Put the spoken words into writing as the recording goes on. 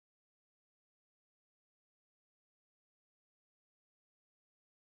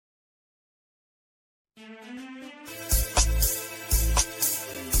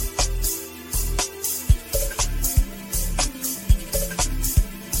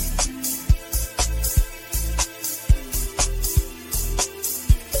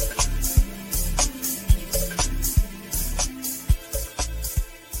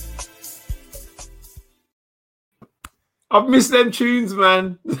I've missed them tunes,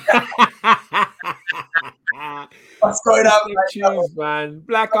 man. What's going on, tunes, man?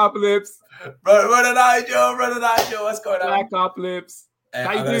 Black Apocalypse. Brother Nigel, what's going on? Black Apocalypse.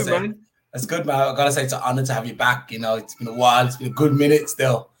 How you doing, man? That's good, man. I gotta say, it's an honor to have you back. You know, it's been a while. It's been a good minute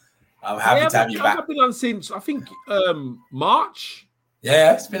still. I'm happy to have you back. I've been on since I think March.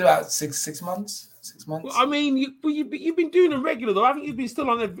 Yeah, it's been about six months. 6 months. Well, I mean, you've been doing it regular though, haven't you? You've been still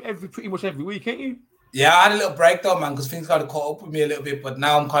on pretty much every week, ain't you? Yeah, I had a little break though, man, because things kind of caught up with me a little bit. But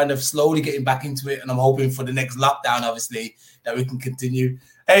now I'm kind of slowly getting back into it, and I'm hoping for the next lockdown, obviously, that we can continue.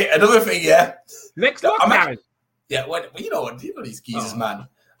 Hey, another thing, yeah. Next lockdown. You know these geezers, man.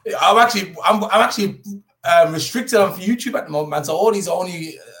 I'm actually restricted on YouTube at the moment, man. So all these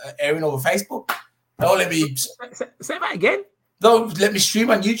only airing over Facebook. Don't let me say that again. Don't let me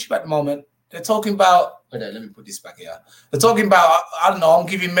stream on YouTube at the moment. They're talking about. Wait, let me put this back here. They're talking about. I don't know. I'm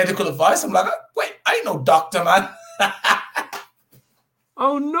giving medical advice. I'm like, wait, I ain't no doctor, man.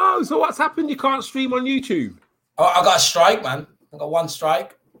 Oh no! So what's happened? You can't stream on YouTube. Oh, I got a strike, man. I got one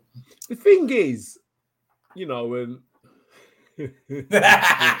strike. The thing is, you know, when.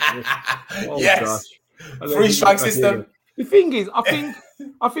 Yes, free strike system. The thing is, I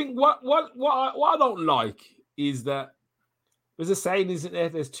think what I don't like is that there's a saying, isn't there?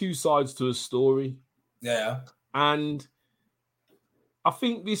 There's two sides to a story. Yeah, and I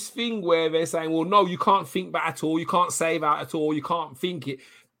think this thing where they're saying, "Well, no, you can't think that at all. You can't say that at all. You can't think it."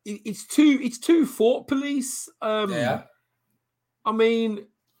 It's too thought police. Yeah, I mean.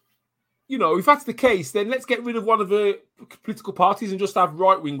 You know, if that's the case, then let's get rid of one of the political parties and just have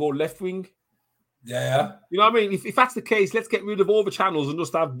right wing or left wing. Yeah. You know what I mean? If that's the case, let's get rid of all the channels and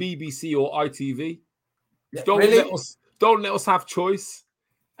just have BBC or ITV. Yeah, don't let us have choice.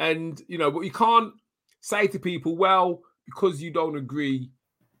 And, you know, but you can't say to people, well, because you don't agree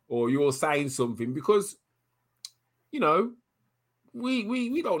or you're saying something, because, you know,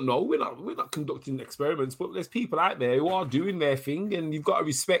 we don't know. We're not conducting experiments, but there's people out there who are doing their thing, and you've got to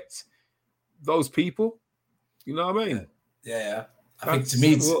respect those people, you know what I mean? Yeah. I think to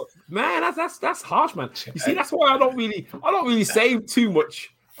me, man, that's harsh, man. You see, that's why I don't really say too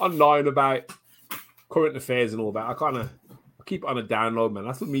much online about current affairs and all that. I keep it on a download, man.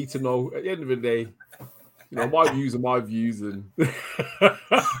 That's for me to know. At the end of the day, you know, my views are my views, and that's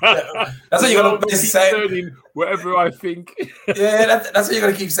what you're gonna keep saying. Whatever I think. Yeah, that's what you're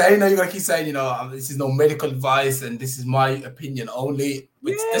gonna keep saying. No, you're gonna keep saying, you know, this is no medical advice, and this is my opinion only.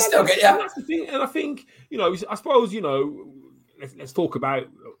 But yeah, still get yeah. That's the thing, and I think, you know, I suppose, you know, let's talk about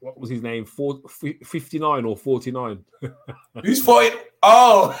what was his name, 59 or 49. Who's 40?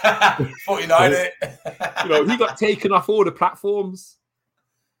 Oh, 49. You know, he got taken off all the platforms,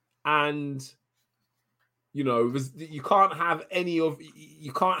 and. You know, you can't have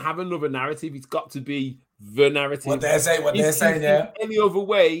another narrative. It's got to be the narrative. What they're saying, yeah. Any other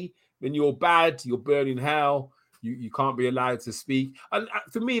way, then you're bad. You're burning hell. You can't be allowed to speak. And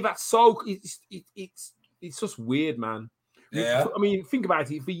for me, that's so. It's just weird, man. Yeah. I mean, think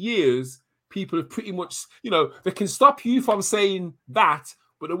about it. For years, people have pretty much, you know, they can stop you from saying that,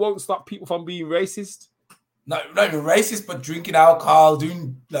 but they won't stop people from being racist. Not even racist, but drinking alcohol,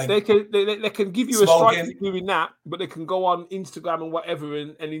 doing like they can give you smoking. a strike for doing that, but they can go on Instagram and whatever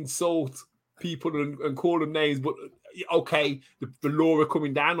and insult people and call them names. But okay, the law are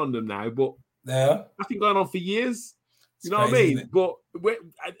coming down on them now, but yeah, that's been going on for years. You know crazy, what I mean?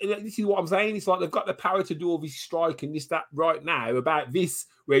 But this is what I'm saying. It's like they've got the power to do all this strike and this, that right now about this,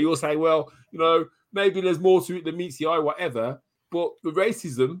 where you're saying, well, you know, maybe there's more to it than meets the eye, whatever. But the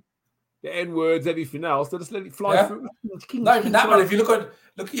racism, the N-words, everything else, they just let it fly through. Not even that, man. If you look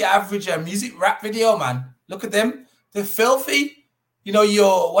at your average music rap video, man, look at them. They're filthy. You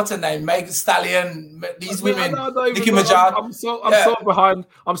know, what's her name? Meg Thee Stallion, these women, Nicki Minaj. I'm so behind.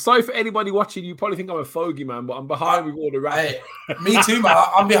 I'm sorry for anybody watching. You probably think I'm a fogey, man, but I'm behind with all the rap. Hey, me too, man.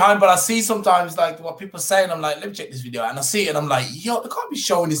 I'm behind, but I see sometimes like what people say, and I'm like, let me check this video, and I see it, and I'm like, yo, they can't be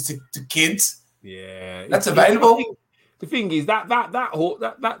showing this to kids. Yeah, that's available. The thing is that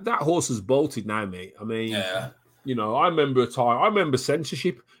horse has bolted now, mate. I mean, you know, I remember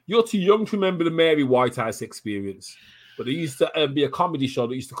censorship. You're too young to remember the Mary Whitehouse experience. But there used to be a comedy show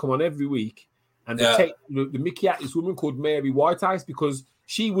that used to come on every week, and they take the Mickey out this woman called Mary Whitehouse because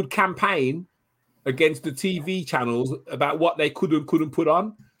she would campaign against the TV channels about what they could and couldn't put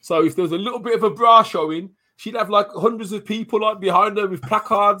on. So if there was a little bit of a bra showing, she'd have like hundreds of people like behind her with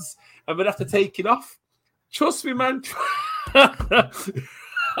placards, and we'd have to take it off. Trust me, man.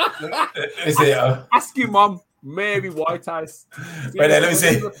 Ask your mom, Mary Whitehouse. Let me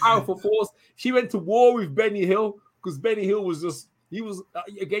see. A powerful force. She went to war with Benny Hill because Benny Hill was just. He was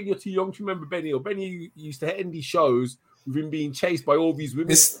again. You're too young to remember Benny Hill. Benny used to end these shows with him being chased by all these women.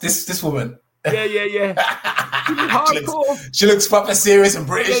 This woman. Yeah. She looks proper serious and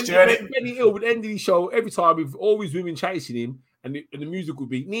British. Benny Hill would end his show every time with always women chasing him, and the music would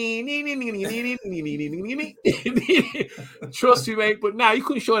be. Trust me, mate. But now you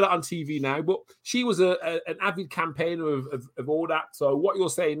couldn't show that on TV now. But she was an avid campaigner of all that. So what you're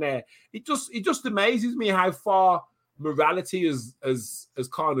saying there, it just amazes me how far morality has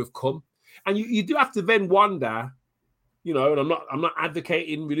kind of come, and you do have to then wonder, and I'm not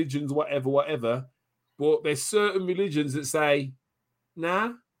advocating religions, whatever, but there's certain religions that say,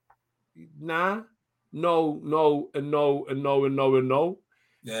 no, and no.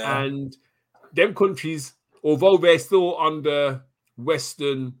 Yeah. And them countries, although they're still under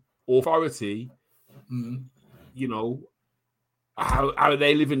Western authority, how are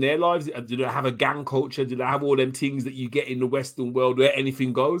they living their lives? Do they have a gang culture? Do they have all them things that you get in the Western world where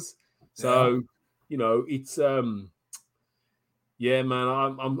anything goes? So, it's yeah, man.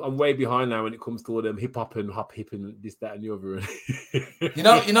 I'm way behind now when it comes to all them hip hop and this, that, and the other.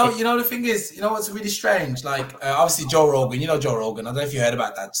 The thing is, what's really strange? Like, obviously Joe Rogan. Joe Rogan. I don't know if you heard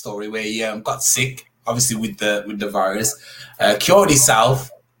about that story where he got sick, obviously with the virus, cured himself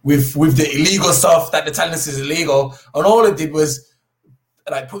with the illegal stuff that they're telling us is illegal, and all it did was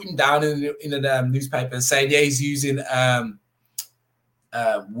like put him down in the newspaper and saying, he's using a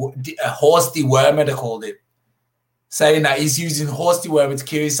horse dewormer, they called it, saying that he's using horse dewormer to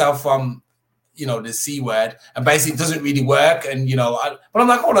cure himself from, the C word, and basically it doesn't really work. And but I'm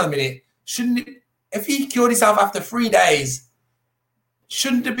like, hold on a minute, if he cured himself after 3 days,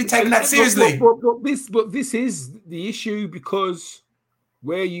 shouldn't it be taken that seriously? But this is the issue, because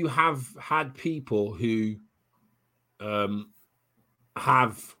where you have had people who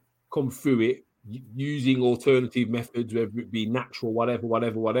have come through it using alternative methods, whether it be natural,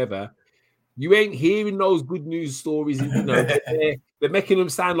 whatever, you ain't hearing those good news stories. They're making them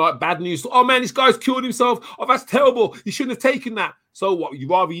sound like bad news. Oh man, this guy's cured himself. Oh, that's terrible. You shouldn't have taken that. So what? You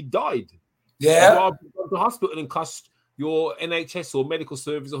rather he died? Yeah. You rather go to the hospital and cost your NHS or medical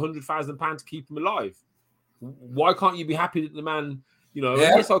service £100,000 to keep him alive. Why can't you be happy that the man?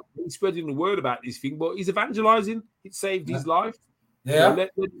 Yes, he's spreading the word about this thing, but he's evangelizing. It saved his life. Yeah.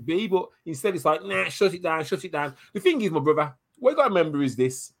 Let it be. But instead, it's like, nah, shut it down. The thing is, my brother, what you got to remember is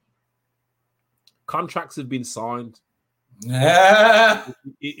this: contracts have been signed. Yeah.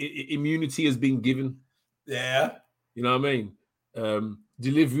 Immunity has been given. Yeah. You know what I mean?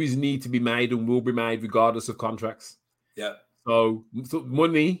 Deliveries need to be made and will be made regardless of contracts. Yeah. So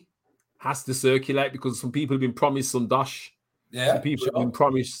money has to circulate, because some people have been promised some dosh. Yeah, people have been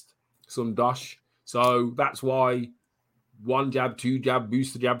promised some dosh. So that's why 1 jab, 2 jab,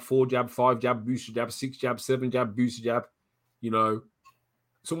 booster jab, 4 jab, 5 jab, booster jab, 6 jab, 7 jab, booster jab.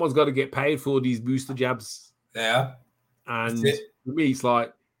 Someone's got to get paid for these booster jabs. Yeah. And for me, it's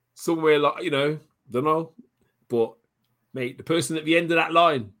like somewhere like, don't know. But, mate, the person at the end of that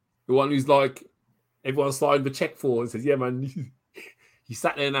line, the one who's like, everyone's starting the check for, and says, yeah, man, he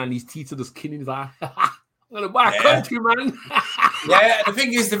sat there now and his teeth are just killing. He's like, I'm going to buy a country, man. Yeah, the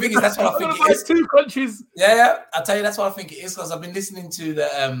thing is, that's what I think it is. 2 countries. Yeah, I'll tell you, that's what I think it is, because I've been listening to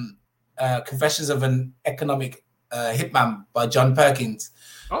the Confessions of an Economic Hitman by John Perkins.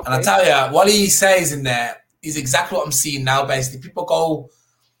 Okay. And I tell you, what he says in there is exactly what I'm seeing now, basically. People go,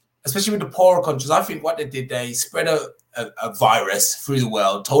 especially with the poorer countries, I think what they did, they spread a virus through the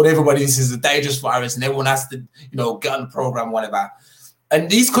world, told everybody this is a dangerous virus, and everyone has to, get on the program, whatever. And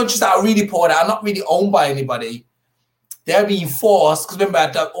these countries that are really poor, that are not really owned by anybody, they're being forced, because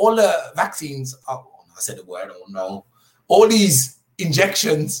remember, all the vaccines, I said the word, all these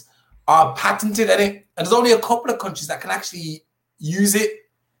injections are patented in it, and there's only a couple of countries that can actually use it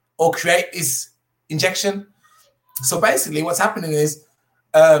or create this injection. So basically what's happening is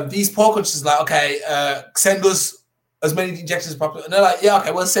these poor countries are like, okay, send us as many injections as possible. And they're like, yeah,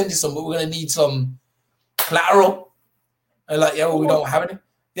 okay, we'll send you some, but we're going to need some collateral. And like, yeah, well, we don't have any.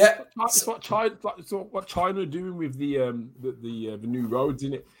 Yeah, it's what China are doing with the new roads,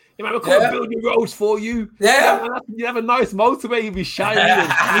 isn't it? You know, we're going to build the roads for you. Yeah, you have a nice motorway, you'll be shiny.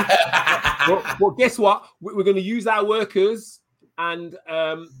 but guess what? We're going to use our workers, and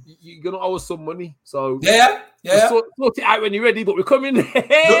you're going to owe us some money. So yeah. Sort it out when you're ready. But we're coming. Look,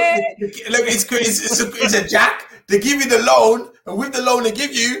 it's a jack. They give you the loan, and with the loan they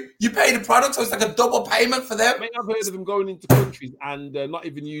give you, you pay the product, so it's like a double payment for them. I've heard of them going into countries and not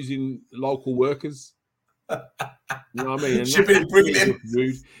even using local workers. You know what I mean? And Shipping, bringing in.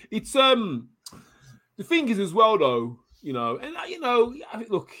 Rude. It's the thing is as well though, I think,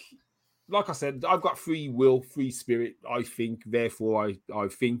 look, like I said, I've got free will, free spirit. I think, therefore, I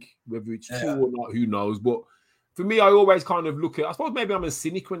think. Whether it's true or not, who knows? But for me, I always kind of look at. I suppose maybe I'm a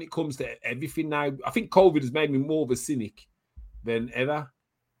cynic when it comes to everything now. I think COVID has made me more of a cynic than ever,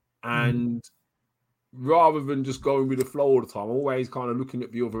 and rather than just going with the flow all the time, I'm always kind of looking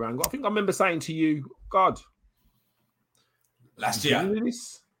at the other angle. I think I remember saying to you, God, last year,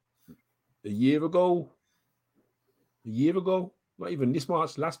 a year ago, not even this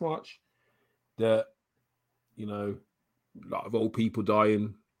March, last March, that, a lot of old people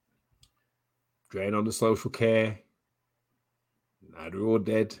dying, drain on the social care. Now they're all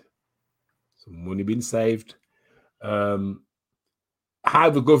dead. Some money been saved. How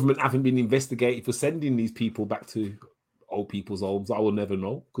the government haven't been investigated for sending these people back to old people's homes, I will never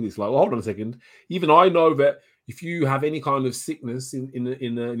know. Because it's like, well, hold on a second. Even I know that if you have any kind of sickness in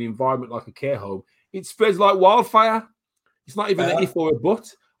an environment like a care home, it spreads like wildfire. It's not even an if or a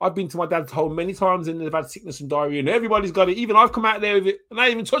but. I've been to my dad's home many times and they've had sickness and diarrhea and everybody's got it. Even I've come out there with it and I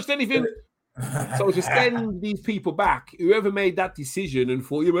ain't even touched anything. So to send these people back, whoever made that decision and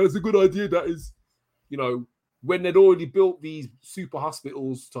thought, yeah, well, that's a good idea, that is, when they'd already built these super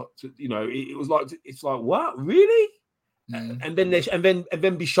hospitals, it was like, it's like, what, really? And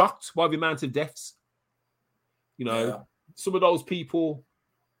then be shocked by the amount of deaths. Some of those people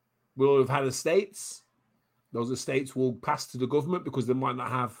will have had estates. Those estates will pass to the government because they might not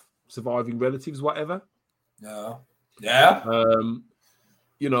have surviving relatives, whatever. Yeah.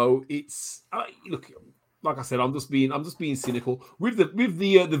 It's look, like I said, I'm just being cynical with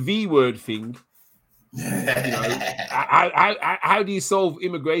the V word thing. How do you solve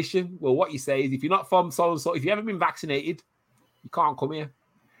immigration? Well, what you say is if you're not from so and so, if you haven't been vaccinated, you can't come here.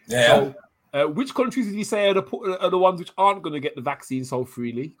 Yeah. So, which countries did you say are the ones which aren't going to get the vaccine so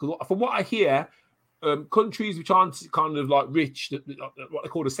freely? Because from what I hear, countries which aren't kind of like rich, what they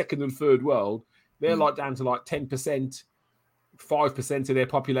call the second and third world, they're like down to like 10%, 5% of their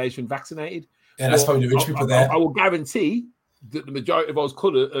population vaccinated. Yeah, that's probably the rich people there. I will guarantee that the majority of those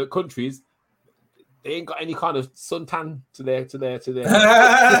countries, they ain't got any kind of suntan to their.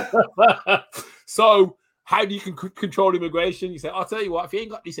 So how do you control immigration? You say, I'll tell you what, if you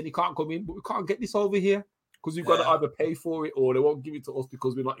ain't got this and you can't come in, but we can't get this over here because we've got to either pay for it or they won't give it to us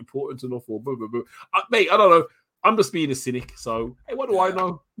because we're not important enough or blah, blah, blah. Mate, I don't know. I'm just being a cynic. So, hey, what do I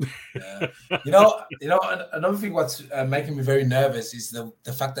know? Another thing what's making me very nervous is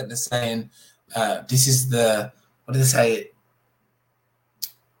the fact that they're saying this is what do they say?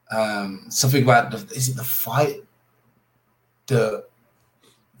 Something about the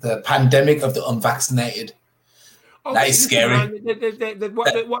pandemic of the unvaccinated. Oh, that is scary.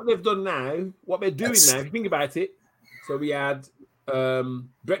 What they've done now, what they're doing now, if you think about it, so we had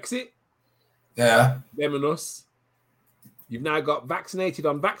Brexit, them and us. You've now got vaccinated,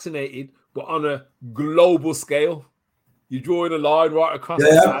 unvaccinated, but on a global scale. You're drawing a line right across the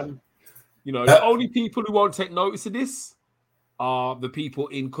land. The only people who won't take notice of this are the people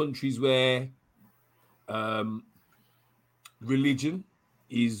in countries where religion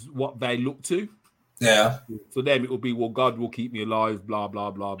is what they look to. Yeah. For them, it will be, well, God will keep me alive, blah,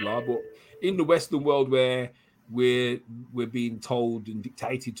 blah, blah, blah. But in the Western world where we're being told and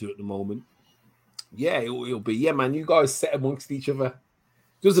dictated to at the moment, it'll be, man, you guys set amongst each other.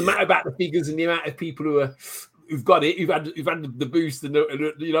 Doesn't matter about the figures and the amount of people who've got it, who've had the boost, and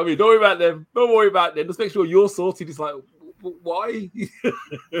you know what I mean? Don't worry about them. Don't worry about them. Just make sure you're sorted. It's like, why?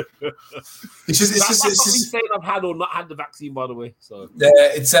 It's just saying I've had or not had the vaccine, by the way. So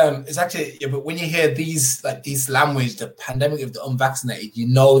it's actually but when you hear these language, the pandemic of the unvaccinated,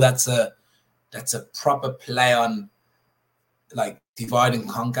 that's a proper play on like divide and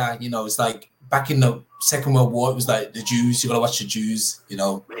conquer. It's like back in the Second World War, it was like the Jews. You gotta watch the Jews,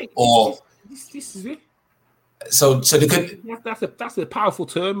 Mate, or this is it. So they could. That's a powerful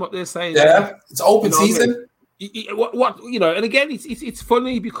term. What they're saying. Yeah, it's open season. What and again, it's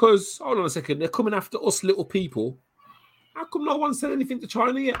funny because hold on a second, they're coming after us little people. How come no one said anything to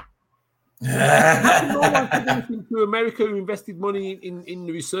China yet? How come no one said anything to America who invested money in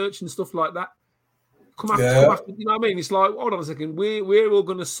the research and stuff like that? Come after, you know what I mean? It's like, hold on a second, we're all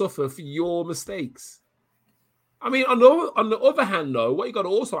going to suffer for your mistakes. I mean, on the other hand, though, what you got to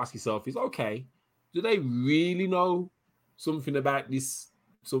also ask yourself is, okay, do they really know something about this,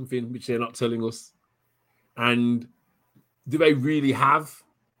 something which they're not telling us? And do they really have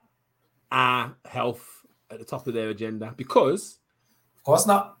our health at the top of their agenda because, of course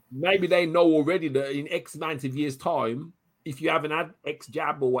not. Maybe they know already that in X amount of years' time, if you haven't had X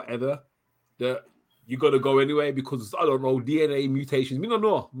jab or whatever, that you got to go anyway because I don't know DNA mutations. We don't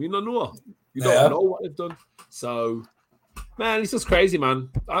know. You don't know what they've done. So, man, it's just crazy, man.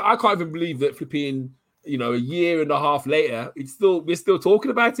 I can't even believe that flipping, a year and a half later, we're still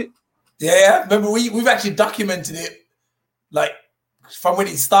talking about it. Yeah. Remember, we've actually documented it, like from when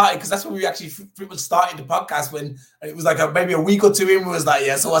it started, because that's when we actually pretty much started the podcast. When it was like maybe a week or two in, we was like,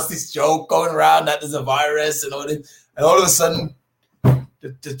 yeah, so what's this joke going around that there's a virus and all this, and all of a sudden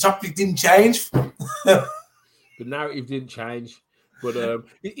the topic didn't change. The narrative didn't change, but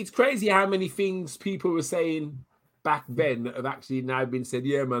it's crazy how many things people were saying back then that have actually now been said.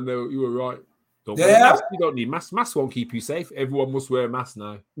 Yeah, man, no, you were right. Don't wear masks. You don't need masks. Masks won't keep you safe. Everyone must wear a mask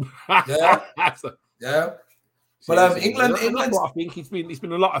now. Yeah. But England, that's what I think. It's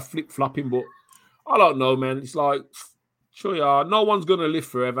been a lot of flip flopping, but I don't know, man. It's like, sure, yeah, no one's gonna live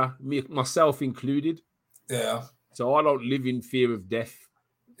forever, myself included. Yeah. So I don't live in fear of death.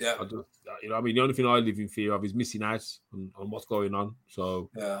 Yeah. The only thing I live in fear of is missing out on what's going on.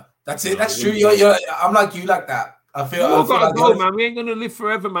 So yeah, that's it. That's true. You're I'm like you, like that. I feel like go, man. We ain't gonna live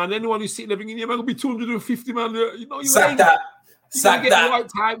forever, man. Anyone who's sitting there thinking, yeah, man, gonna be 250, man. You sack that. Sack that. Right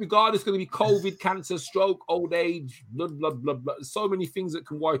time, regardless, going to be COVID, cancer, stroke, old age, blood. There's so many things that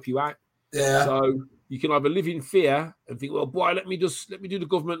can wipe you out. Yeah. So you can either live in fear and think, well, boy, let me do the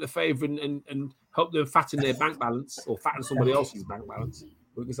government a favor and help them fatten their bank balance or fatten somebody else's bank balance.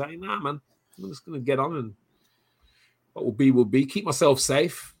 Or you can say, nah, man, I'm just going to get on and what will be. Keep myself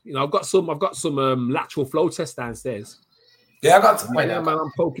safe. I've got some lateral flow tests downstairs. Yeah, I got to man.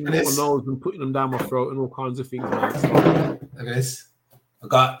 I'm poking my nose and putting them down my throat and all kinds of things. Look at this. I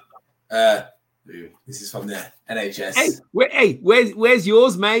got. This is from the NHS. Where's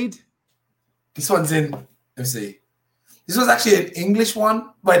yours made? This one's in. Let me see. This was actually an English one.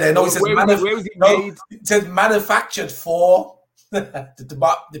 Wait, no, it says where was it made? It says manufactured for the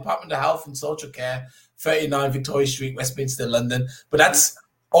Department of Health and Social Care, 39 Victoria Street, Westminster, London. But that's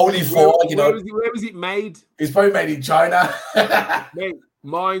only for where was it made? It's probably made in China. Mate,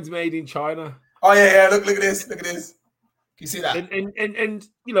 mine's made in China. Oh yeah. Look at this. Can you see that? And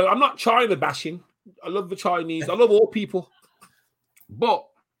I'm not China bashing. I love the Chinese. I love all people. But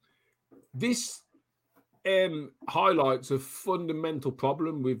this highlights a fundamental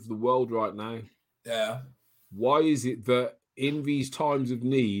problem with the world right now. Yeah. Why is it that in these times of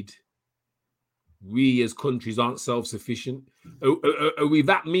need, we as countries aren't self-sufficient? Are we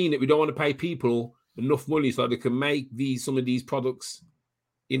that mean that we don't want to pay people enough money so they can make some of these products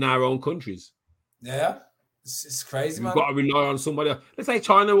in our own countries? Yeah, it's crazy, man. We've got to rely on somebody else. Let's say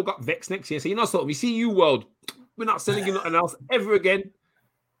China will got Vex next year. So something. We see you, world. We're not selling you nothing else ever again.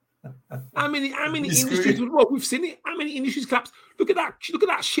 How many industries? Well, we've seen it. How many industries collapse? Look at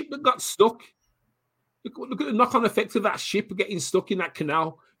that ship that got stuck. Look at the knock-on effect of that ship getting stuck in that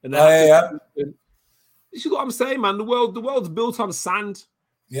canal. And this is what I'm saying, man. The world's built on sand.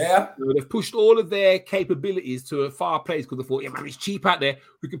 Yeah. They've pushed all of their capabilities to a far place because they thought, yeah, man, it's cheap out there.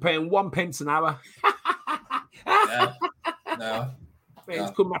 We can pay them 1 pence an hour. No.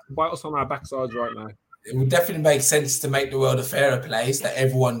 It's come back to bite us on our backsides right now. It would definitely make sense to make the world a fairer place that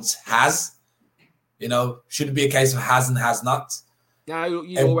everyone has. Shouldn't be a case of has and has not. Yeah,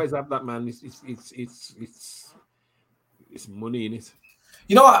 you always have that, man. It's money in it.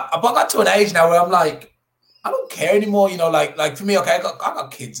 You know what? I got to an age now where I'm like, I don't care anymore. Like for me, okay, I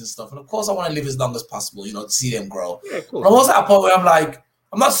got kids and stuff, and of course I want to live as long as possible. To see them grow. Yeah, cool. But I'm also at a point where I'm like,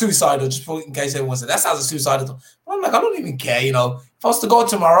 I'm not suicidal, just in case everyone said that sounds suicidal. But I'm like, I don't even care. If I was to go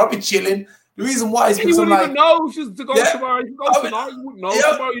tomorrow, I'd be chilling. The reason why is because I'm like, know just to go tomorrow. You go tonight, you wouldn't know.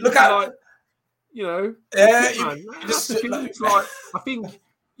 Yeah, tomorrow, look at, like, yeah, it's like I think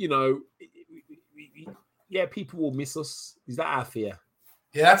people will miss us. Is that our fear?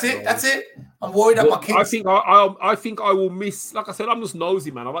 Yeah, that's it. I'm worried that my kids. I think I will miss. Like I said, I'm just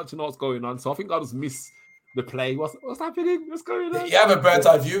nosy, man. I like to know what's going on, so I think I'll just miss the play. What's happening? What's going on? You have a bird's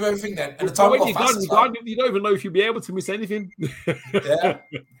eye view of everything. Then at the time, when you don't even know if you'll be able to miss anything. Yeah,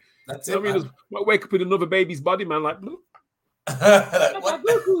 that's it. I might wake up in another baby's body, man. Like,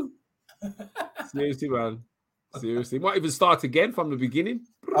 seriously, man. Seriously, might even start again from the beginning.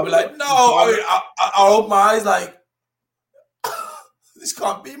 I'll be like, no. I open my eyes like, this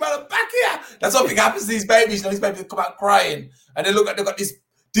can't be, man. I'm back here. That's what happens to these babies. These babies come out crying, and they've got this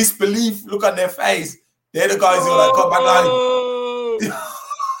disbelief look on their face. They're the guys who are like, come back,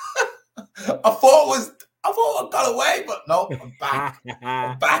 I thought I got away, but no, I'm back.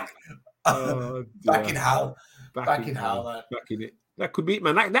 I'm back. Back in hell. Back in hell, man. Back in it. That could be it,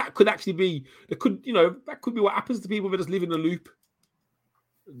 man. That could actually be. That could, that could be what happens to people that just live in a loop.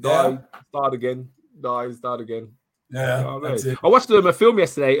 Die, start again. Die, start again. Yeah, you know what I that's mean? it. I watched a film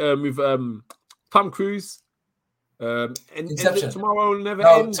yesterday with Tom Cruise. Inception. Tomorrow never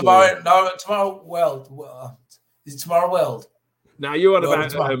No, ends. Tomorrow World. Is it Tomorrow World? Now you're on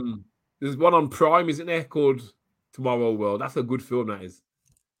World about there's one on Prime, isn't there, called Tomorrow World? That's a good film. That is.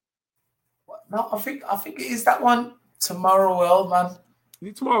 No, I think it is that one. Tomorrow World, man. Is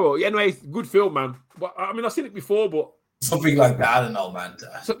it Tomorrow? Yeah, anyway, good film, man. But I mean, I've seen it before, but something like that. I don't know, man.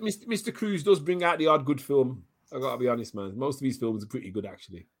 So Mr. Cruise does bring out the odd good film. I gotta be honest, man. Most of these films are pretty good,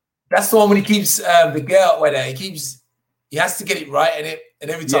 actually. That's the one when he keeps the girl where he has to get it right in it,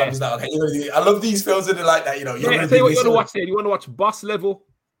 and every time he's like, okay, I love these films that are like that, Yeah, I tell you what you want to watch there. You want to watch Boss Level?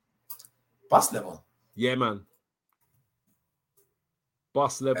 Boss Level? Yeah, man.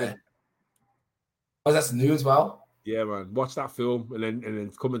 Boss Level. Okay. Oh, that's new as well? Yeah, man. Watch that film and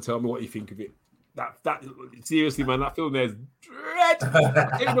then come and tell me what you think of it. That seriously, man, that film there's dread.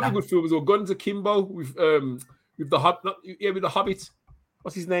 Another good film as well. Guns Akimbo with the Hobbit.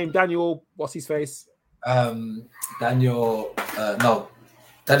 What's his name? Daniel. What's his face? Daniel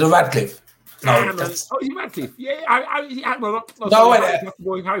Radcliffe. No, man. Is he Radcliffe? Yeah,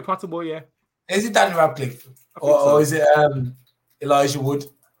 Harry Potter boy. Yeah. Is it Daniel Radcliffe or is it Elijah Wood?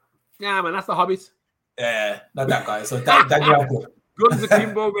 Yeah, man, that's the Hobbit. Yeah, not that guy. So Daniel Radcliffe. Guns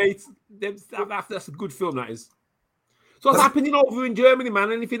Akimbo, mate. That's a good film. That is. So what's happening over in Germany,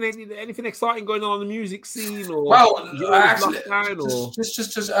 man? Anything exciting going on the music scene, or actually,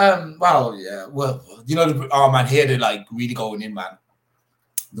 here they're like really going in, man.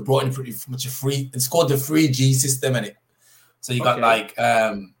 They brought in pretty much a free. It's called the 3G system, in it. So you got like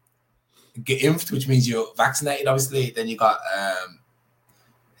get infed, which means you're vaccinated, obviously. Then you got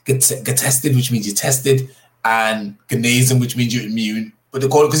get tested, which means you're tested, and Genesen, which means you're immune. But they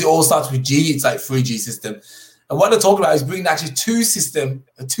call it because it all starts with G. It's like 3G system. And what they're talking about is bringing actually a 2G system,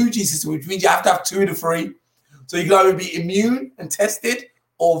 which means you have to have 2 of the 3. So you can either be immune and tested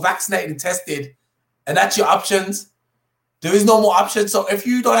or vaccinated and tested. And that's your options. There is no more options. So if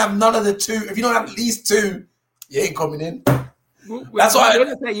you don't have none of the 2, if you don't have at least 2, you ain't coming in. That's why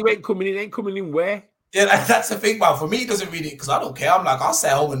I say you ain't coming in. Ain't coming in where? Yeah, that's the thing, man. For me, it doesn't really, because I don't care. I'm like, I'll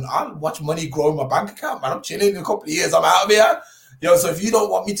stay home and I'll watch money grow in my bank account, man. I'm chilling in a couple of years. I'm out of here. So if you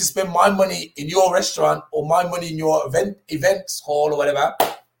don't want me to spend my money in your restaurant or my money in your events hall or whatever,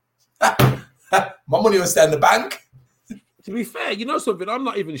 my money will stay in the bank. To be fair, you know something? I'm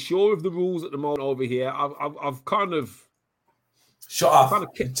not even sure of the rules at the moment over here. I've kind of shut off. Well,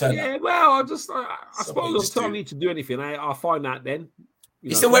 I suppose until I need to do anything, I'll find out then.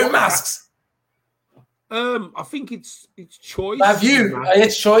 You still wearing masks? I think it's choice. Have you?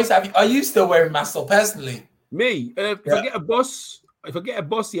 It's choice. Are you still wearing masks or personally? Me, if I get a bus,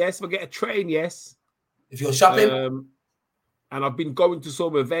 yes. If I get a train, yes. If you're shopping, and I've been going to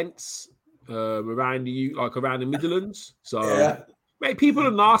some events around the Midlands. So, mate, people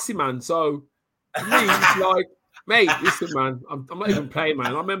are nasty, man. So, for me, it's like, mate, listen, man, I'm not even playing,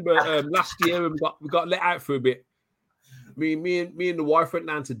 man. I remember last year we got let out for a bit. Me and the wife went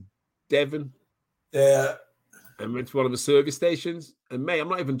down to Devon. Yeah. And went to one of the service stations. And mate, I'm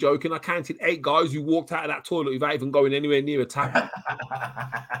not even joking. I counted 8 guys who walked out of that toilet without even going anywhere near a tap.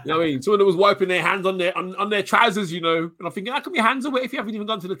 You know what I mean? Someone that was wiping their hands on their trousers, And I'm thinking, how come your hands are wet if you haven't even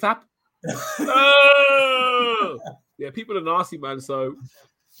gone to the tap? Yeah, people are nasty, man. So,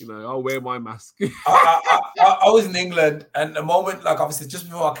 I'll wear my mask. I was in England, and the moment, like, obviously, just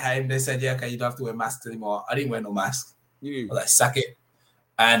before I came, they said, yeah, okay, you don't have to wear masks anymore. I didn't wear no mask. I was like, sack it.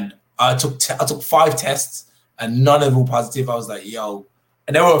 And I took 5 tests. And none of them were positive. I was like, yo.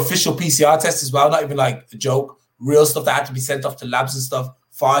 And they were official PCR tests as well, not even like a joke. Real stuff that had to be sent off to labs and stuff.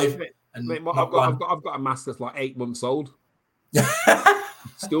 5. And mate, I've got a mask that's like 8 months old.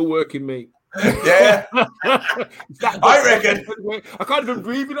 Still working, mate. Yeah. I reckon. I can't even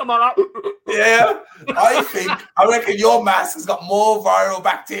breathe it. I'm like that. Yeah. I reckon your mask has got more viral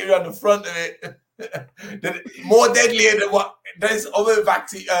bacteria on the front of it. More deadlier than what this other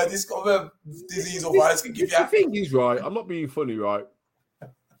vaccine, this other disease or virus can give you. The thing is, right, I'm not being funny, right?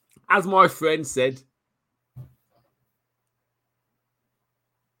 As my friend said,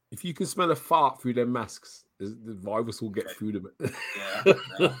 if you can smell a fart through their masks, the virus will get through them.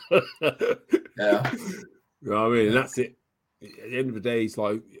 Yeah. You know what I mean? That's it. At the end of the day, it's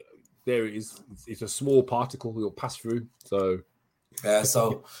like, there it is. It's a small particle that will pass through. So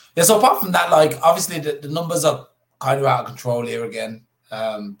apart from that, like, obviously the numbers are kind of out of control here again.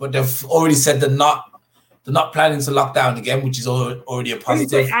 But they've already said they're not planning to lock down again, which is already a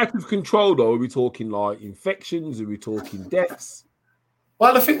positive. Out of control, though, are we talking like infections? Are we talking deaths?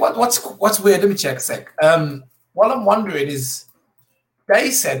 Well, I think what's weird. Let me check a sec. What I'm wondering is,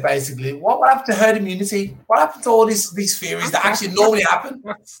 they said basically, what happened to herd immunity? What happened to all these theories that actually normally happen?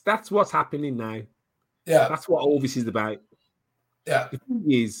 That's what's happening now. Yeah, that's what all this is about. Yeah, the thing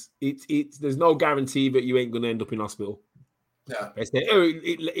is, it's there's no guarantee that you ain't going to end up in hospital. Yeah,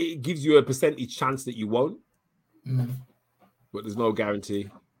 it gives you a percentage chance that you won't, but there's no guarantee.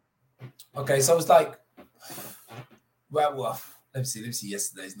 Okay, so it's like, well, let me see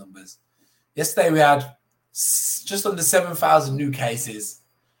yesterday's numbers. Yesterday we had just under 7,000 new cases,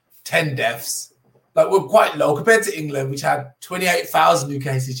 10 deaths. Like, we're quite low compared to England, which had 28,000 new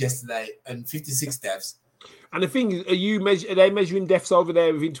cases yesterday and 56 deaths. And the thing is, are they measuring deaths over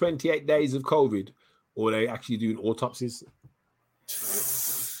there within 28 days of COVID, or are they actually doing autopsies?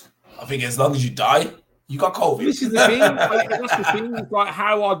 I think as long as you die, you got COVID. This is the thing. That's the thing. It's like,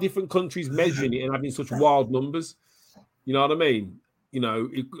 how are different countries measuring it and having such wild numbers? You know what I mean? You know,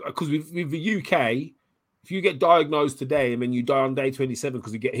 because with the UK, if you get diagnosed today and then you die on day 27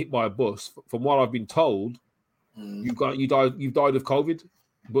 because you get hit by a bus, from what I've been told, you've died of COVID,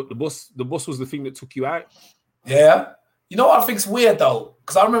 but the bus was the thing that took you out. Yeah. You know what I think's weird though?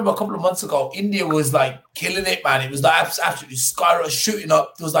 Because I remember a couple of months ago, India was like killing it, man. It was like absolutely shooting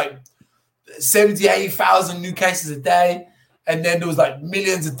up. There was like 70,000, 80,000 new cases a day. And then there was like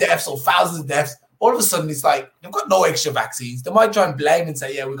millions of deaths or thousands of deaths. All of a sudden, it's like, they've got no extra vaccines. They might try and blame and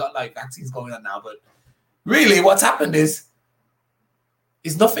say, yeah, we got like vaccines going on now. But really, what's happened is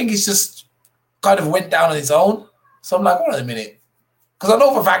nothing. It's just kind of went down on its own. So I'm like, hold on a minute. Because I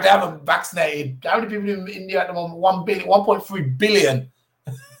know for a fact they haven't vaccinated. How many people in India at the moment? 1.3 billion.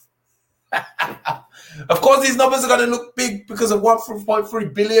 Of course, these numbers are going to look big because of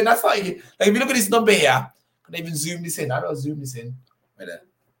 1.3 billion. That's not like if you look at this number here, can I even zoom this in? I don't zoom this in. Right there.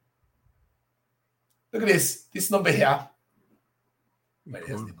 Look at this number here. Wait,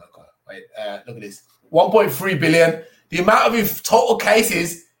 look at this. 1.3 billion. The amount of total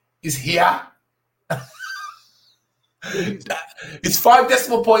cases is here. It's 5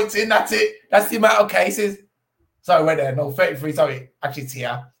 decimal points in. That's it. That's the amount of cases. Sorry, wait there. No, 33. Sorry. Actually, it's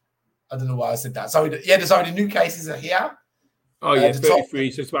here. I don't know why I said that. Sorry. The new cases are here. Oh, yeah,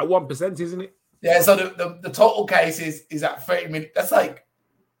 33. So it's about 1%, isn't it? Yeah, so the total cases is at 30 million. That's like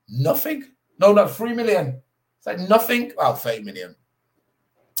nothing. No, not 3 million. It's like nothing. Well, 30 million.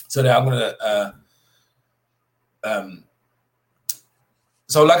 So then I'm gonna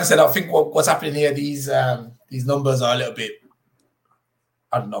so like I said, I think what's happening here, these numbers are a little bit,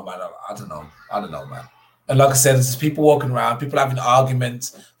 I don't know, man. I don't know, man. And like I said, there's people walking around, people having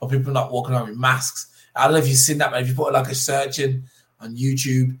arguments, but people not walking around with masks. I don't know if you've seen that, man. If you put like a search in on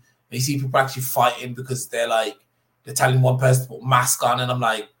YouTube, and you see people actually fighting because they're telling one person to put a mask on, and I'm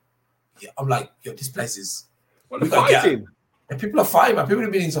like, yo, this place is. Well, fighting. And people are fighting, man. People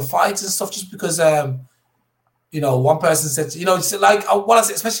have been into fights and stuff just because, one person said, it's like what I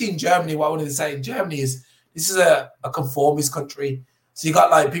said, especially in Germany. What I wanted to say in Germany is this is a conformist country. So you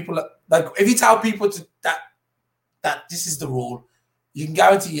got like people like if you tell people that this is the rule, you can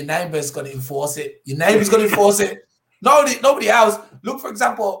guarantee your neighbor's going to enforce it. Your neighbor's going to enforce it. Nobody else. Look, for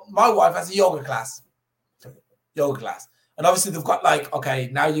example, my wife has a yoga class, and obviously they've got like, okay,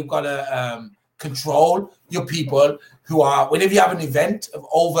 now you've got to control your people who are, whenever you have an event of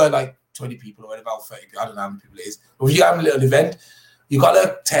over like 20 people or whatever, 30, I don't know how many people it is. But if you have a little event, you got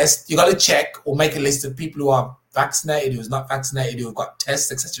to test, you got to check or make a list of people who are vaccinated, who's not vaccinated, who have got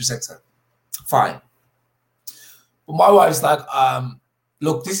tests, etc., etc. Fine. But my wife's like,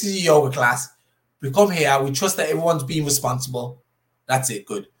 look, this is a yoga class. We come here, we trust that everyone's being responsible. That's it,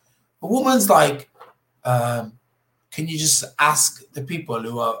 good. The woman's like, can you just ask the people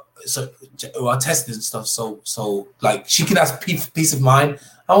who are tested and stuff, so like she can have peace of mind? And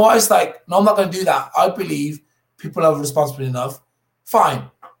my wife's like, no, I'm not going to do that. I believe people are responsible enough. Fine.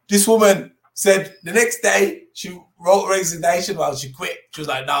 This woman said the next day she wrote a resignation. Well, she quit. She was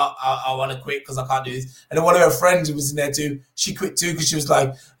like, no, I want to quit because I can't do this. And then one of her friends who was in there too, she quit too because she was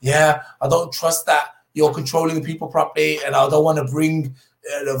like, yeah, I don't trust that you're controlling the people properly, and I don't want to bring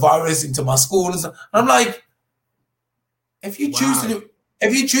the virus into my school. And I'm like, if you choose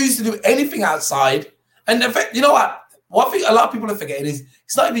to do anything outside, and in fact, you know what? One thing a lot of people are forgetting is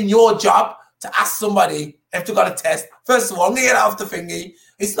it's not even your job to ask somebody if they got a test. First of all, I'm gonna get off the thingy.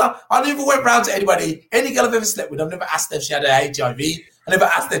 It's not. I never went round to anybody. Any girl I've ever slept with, I've never asked her if she had a HIV. I never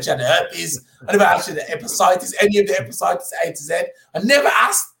asked her if she had herpes. I never asked her the hepatitis, any of the hepatitis A to Z. I never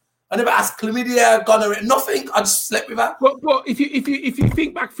asked chlamydia, gonorrhea, nothing. I just slept with her. But if you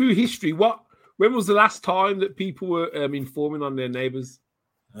think back through history, when was the last time that people were informing on their neighbours?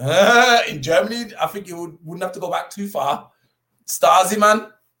 In Germany, I think you wouldn't have to go back too far. Stasi, man.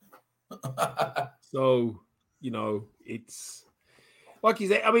 So, it's like you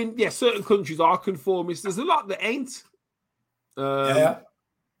said. I mean, yeah, certain countries are conformist. There's a lot that ain't. Yeah.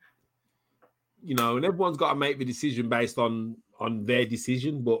 And everyone's got to make the decision based on their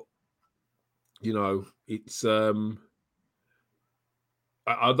decision. But it's I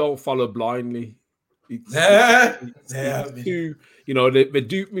don't follow blindly. It's too, they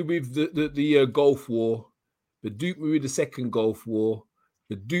duped me with the Gulf War. They duped me with the second Gulf War.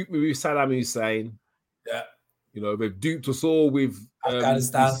 They duped me with Saddam Hussein. Yeah. They've duped us all with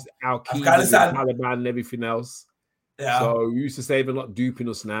Afghanistan, Al-Qaeda, Taliban, and everything else. Yeah. So you used to say they're not duping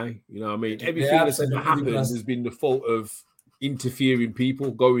us now. You know what I mean? Everything that's ever happened has been the fault of interfering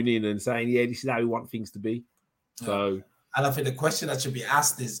people going in and saying, yeah, this is how we want things to be. Yeah. So, and I think the question that should be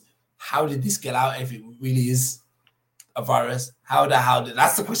asked is, how did this get out if it really is a virus? How did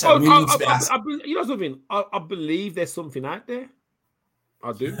that's the question that really needs to be asked. You know something? I believe there's something out there.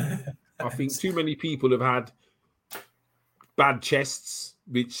 I do. I think too many people have had bad chests,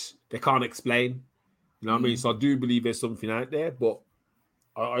 which they can't explain. You know what I mean? So I do believe there's something out there, but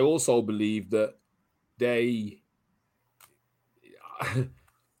I also believe that they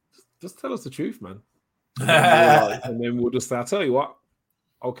just tell us the truth, man. And then we'll just say, I'll tell you what,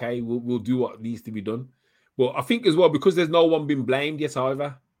 okay, we'll do what needs to be done. But I think as well, because there's no one been blamed yet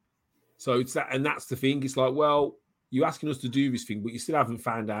either. So it's that, and that's the thing. It's like, well, you're asking us to do this thing, but you still haven't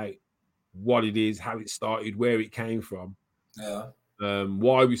found out what it is, how it started, where it came from. Yeah.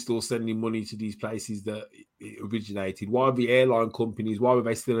 Why are we still sending money to these places that it originated? Why are the airline companies, why were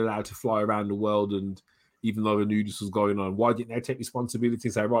they still allowed to fly around the world? And even though they knew this was going on, why didn't they take responsibility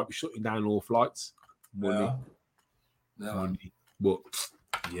and say, right, we're shutting down all flights? Money. Yeah. Money. But,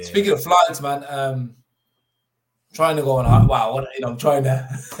 yeah. Speaking of flights, man, trying to go on. Wow, I'm trying to.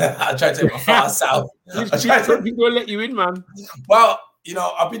 I try to take my flight south. People will let you in, man. Well,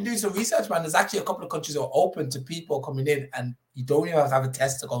 I've been doing some research, man. There's actually a couple of countries that are open to people coming in, and you don't even have to have a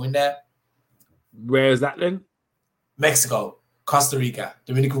test to go in there. Where is that then? Mexico, Costa Rica,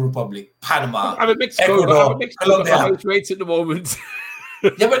 Dominican Republic, Panama, I'm in Mexico. Ecuador, Colombia. Rates at the moment.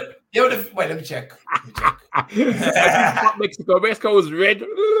 yeah, but wait, let me check. Mexico. Mexico was red.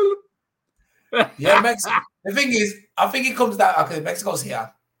 Yeah, Mexico. The thing is, I think it comes down. Okay, Mexico's here,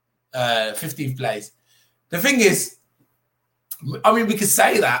 15th place. The thing is, I mean, we could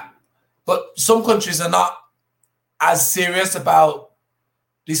say that, but some countries are not as serious about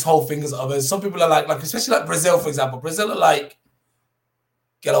this whole thing as others. Some people are like especially like Brazil, for example. Brazil are like,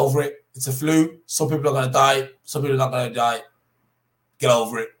 get over it. It's a flu. Some people are going to die. Some people are not going to die. Get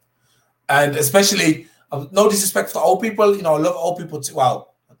over it. And especially, no disrespect to old people. I love old people too.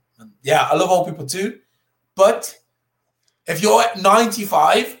 Well, yeah, I love old people too. But if you're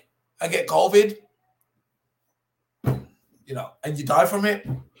 95 and get COVID, and you die from it.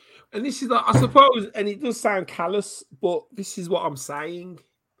 And this is like, I suppose, and it does sound callous, but this is what I'm saying.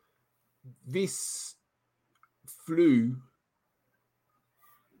 This flu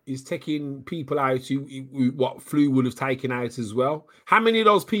is taking people out who what flu would have taken out as well. How many of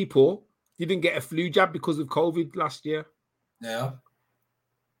those people didn't get a flu jab because of COVID last year? Yeah.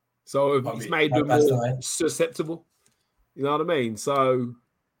 So it's made them more susceptible. You know what I mean? So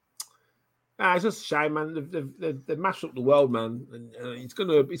it's just a shame, man. They've mashed up the world, man, and it's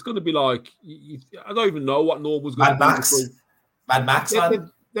gonna be like I don't even know what normal's going to be. Mad Max,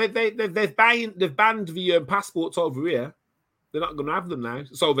 man. They've banned the passports over here. They're not going to have them now.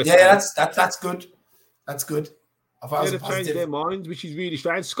 So that's good. That's good. They've changed their minds, which is really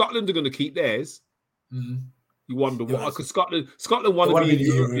strange. Scotland are going to keep theirs. Mm-hmm. You wonder why? Because Scotland want to be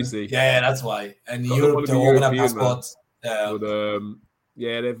in Europe, you see. Yeah, that's why. And Europe, they're all going to have passports. Yeah.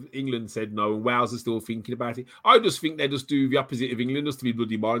 But England said no, and Wales are still thinking about it. I just think they just do the opposite of England, just to be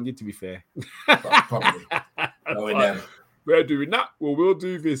bloody minded, to be fair. Probably. We're doing that. Well, we'll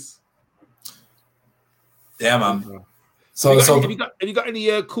do this. Yeah, man. So have you got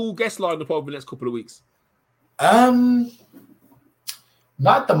any cool guests lined up over the next couple of weeks? Not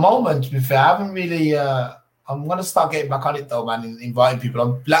at the moment, to be fair. I haven't really. I'm gonna start getting back on it though, man. Inviting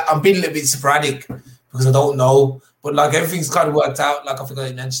people. I'm being a little bit sporadic because I don't know, but like everything's kind of worked out. Like I think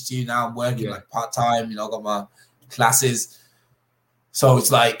I mentioned to you now, I'm working like part time. I got my classes, so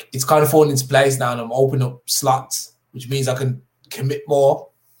it's like it's kind of falling into place now, and I'm opening up slots, which means I can commit more,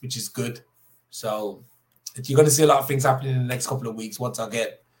 which is good. So you're going to see a lot of things happening in the next couple of weeks once I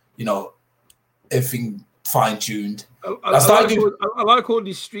get, everything fine-tuned. I like all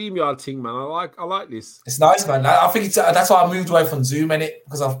this StreamYard thing, man. I like this. It's nice, man. I think that's why I moved away from Zoom,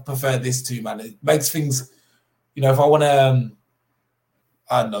 because I prefer this too, man. It makes things, if I want to,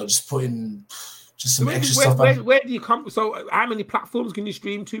 I don't know, just Just some extra stuff. Where do you come? So, how many platforms can you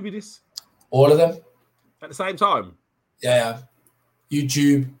stream to with this? All of them at the same time. Yeah.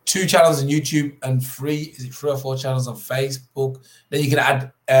 YouTube, 2 channels on YouTube, and 3 or 4 channels on Facebook. Then you can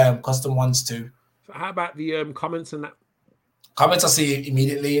add custom ones too. So how about the comments and that? Comments I see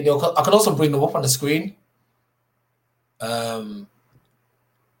immediately. I can also bring them up on the screen. You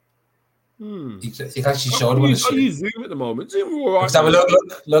can actually show them on the screen. I use Zoom at the moment. Zoom, all right. For example,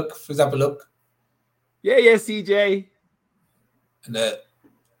 look. For example, look. Yeah, CJ. And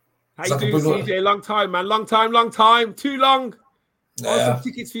how you doing, CJ? Long time, man. Long time. Too long. Yeah. Some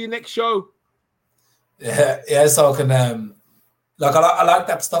tickets for your next show. Yeah. So I can I like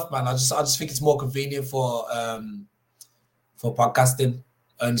that stuff, man. I just think it's more convenient for podcasting,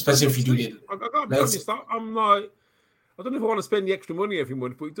 and especially if you do it. I gotta be honest, I'm like, I don't know if I want to spend the extra money every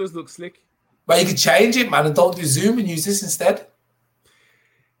month, but it does look slick. But you can change it, man, and don't do Zoom and use this instead.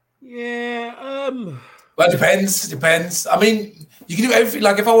 Yeah. Well, it depends. I mean, you can do everything.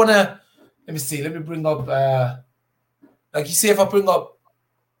 Like if I want to, let me see. Let me bring up. Like you see, if I bring up,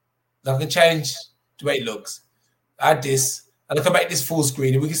 I can change the way it looks. Add this, and I can make this full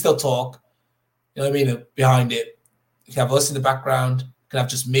screen, and we can still talk. You know what I mean? Behind it, you can have us in the background. You can have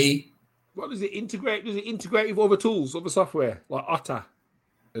just me. What does it integrate? Does it integrate with other tools, other software like Otter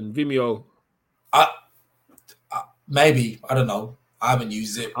and Vimeo? Maybe, I don't know. I haven't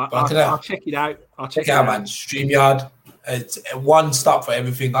used it. I'll check it out. Check it out, man. StreamYard. It's one stop for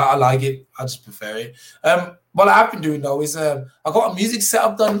everything. I like it. I just prefer it. What I've been doing though is I got a music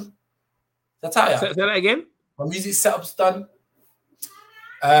setup done. That's how. Say that again. My music setup's done.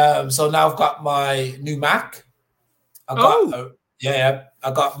 So now I've got my new Mac. I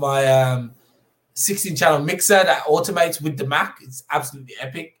got my 16-channel mixer that automates with the Mac. It's absolutely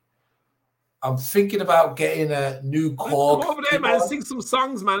epic. I'm thinking about getting a new Korg. Come over there, man. Sing some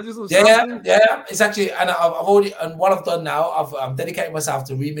songs, man. Yeah. It's actually, and I've already, and what I've done now, I'm dedicating myself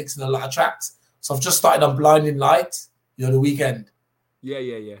to remixing a lot of tracks. So I've just started on Blinding Light, the weekend.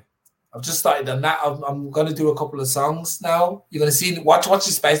 Yeah. I've just started on that. I'm going to do a couple of songs now. You're going to see, watch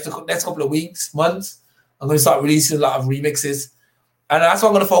this space the next couple of weeks, months. I'm going to start releasing a lot of remixes. And that's what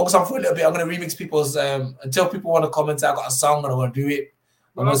I'm going to focus on for a little bit. I'm going to remix people's, until people want to comment, I got a song and I want to do it.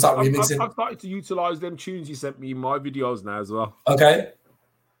 I'm going to start remixing. I've started to utilize them tunes you sent me in my videos now as well. Okay.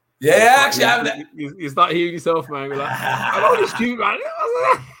 Yeah, actually, I have you start hearing yourself, man. You're like, I know this tune, man.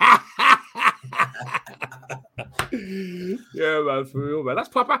 Yeah, man, for real, man. That's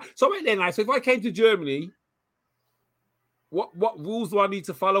proper. So wait then, like, so if I came to Germany, what rules do I need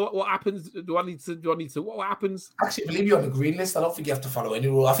to follow? What happens? Do I need to? What happens? Actually, I believe you're on the green list. I don't think you have to follow any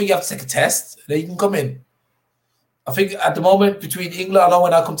rule. I think you have to take a test. Then you can come in. I think at the moment between England, I know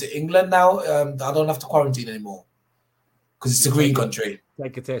when I come to England now, I don't have to quarantine anymore because it's a green country.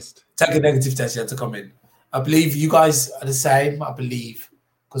 Take a test. Take a negative test. You have to come in. I believe you guys are the same. I believe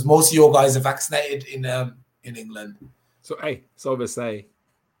because most of your guys are vaccinated in England. So hey, so they say.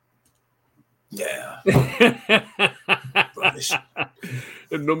 Yeah.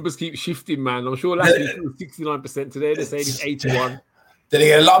 The numbers keep shifting, man. I'm sure last week was 69%. Today they're saying it's 81.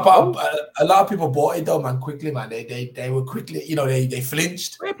 A lot of people bought it though, man. Quickly, man. They were quickly, they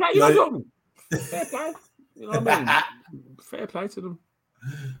flinched. Fair play, fair play. You know what I mean? Fair play to them.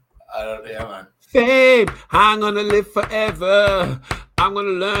 Man. Fame, I'm gonna live forever. I'm gonna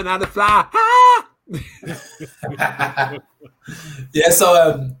learn how to fly. Yeah,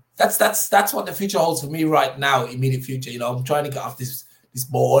 so that's what the future holds for me right now. Immediate future, I'm trying to get off this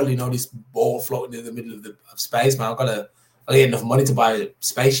ball, this ball floating in the middle of space, man. I get enough money to buy a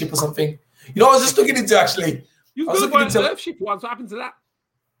spaceship or something. I was just looking into actually. You was going to buy an Earthship once. What happened to that?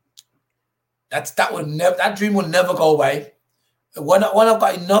 That dream will never go away. When I've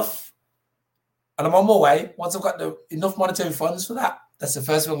got enough, and I'm on my way. Once I've got enough monetary funds for that, that's the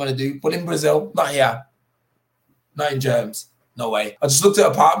first thing I'm going to do. But in Brazil, not here, not in Germs, no way. I just looked at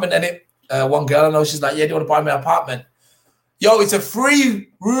an apartment and one girl I know, she's like, "Yeah, do you want to buy me an apartment?" Yo, it's a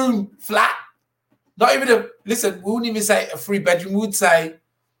 3-room flat. Not even we wouldn't even say a 3-bedroom. We would say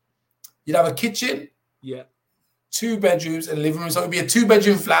you'd have a kitchen, 2 bedrooms and a living room. So it'd be a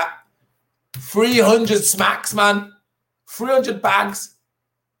 2-bedroom flat, 300 smacks, man, 300 bags.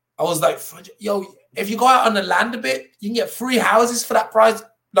 I was like, yo, if you go out on the land a bit, you can get 3 houses for that price,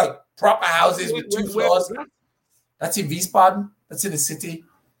 like proper houses with 2 floors. That's in Wiesbaden. That's in the city.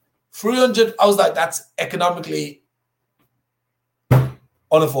 300. I was like, that's economically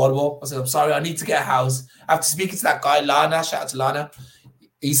unaffordable. I said, I'm sorry, I need to get a house. After speaking to that guy, Lana, shout out to Lana,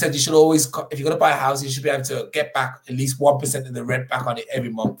 he said you should always, if you're going to buy a house, you should be able to get back at least 1% of the rent back on it every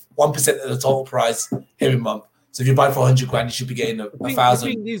month. 1% of the total price every month. So if you buy it for 100 grand, you should be getting a 1,000.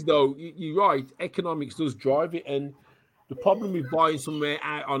 The thing is, though, you're right. Economics does drive it, and the problem with buying somewhere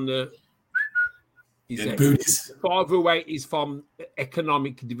out on the is farther away is from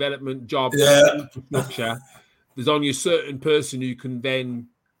economic development, jobs, infrastructure. There's only a certain person who can then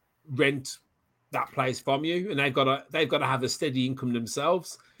rent that place from you, and they've got to have a steady income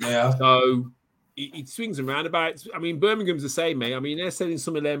themselves. Yeah. So it swings and roundabouts. I mean, Birmingham's the same, mate. I mean, they're selling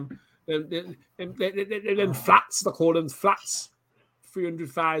some of them flats. They call them flats.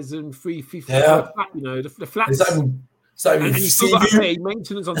 300,000, 350. Yeah. You know, the flats. And you still got to pay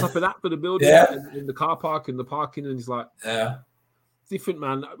maintenance on top of that for the building and the car park and the parking, and it's like different,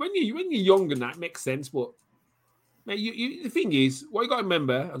 man. When you're young and that makes sense, but man, the thing is, what you got to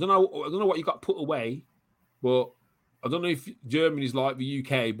remember, I don't know what you got put away, but I don't know if Germany's like the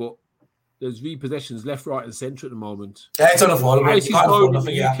UK, but there's repossessions left, right, and centre at the moment. Yeah, it's unaffordable. Houses going in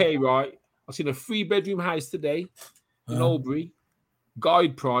the UK, right? I've seen a 3-bedroom house today in Albury,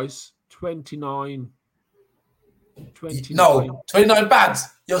 guide price 29. 29 bags.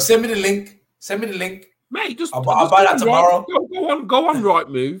 Yo, send me the link. Mate, I'll buy that tomorrow. Go on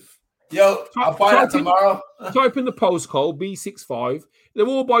Rightmove. Yo, I'll buy that tomorrow. Type in the postcode B65. They're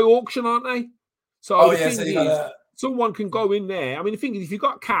all by auction, aren't they? So someone can go in there. I mean, the thing is, if you've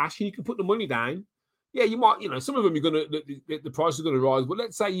got cash and you can put the money down, yeah, you might, some of them the price is going to rise. But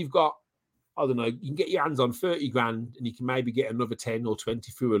let's say you've got, I don't know, you can get your hands on 30 grand and you can maybe get another 10 or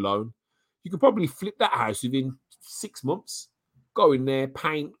 20 through a loan. You could probably flip that house within 6 months. Go in there,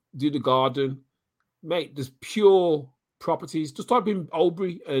 paint, do the garden. Mate, there's pure properties. Just type in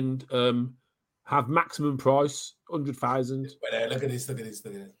Albury and have maximum price, 100,000. Look at this. Look at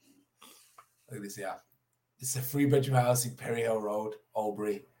this, yeah. It's a 3-bedroom house in Perry Hill Road,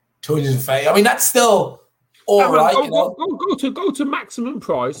 Albury. 250. I mean, that's still all right. Go to maximum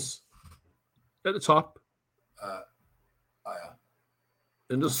price at the top.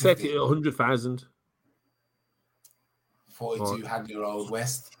 And just set it at 100,000. 42 Hagley Road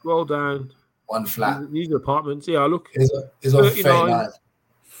West. Scroll down. One flat. These are apartments. Yeah, look. It's 39.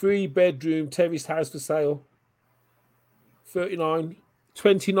 3-bedroom terraced house for sale. 39.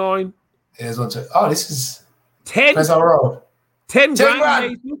 29. Here's one. This is 10. Cresswell Road. 10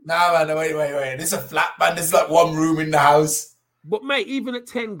 grand. Nah, man. Wait. This is a flat, man. This is like one room in the house. But, mate, even at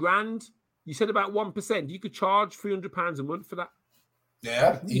 10 grand, you said about 1%. You could charge £300 a month for that.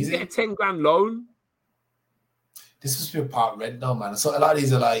 Yeah, easy. You get a 10 grand loan. This must be a part rent, though, man. So a lot of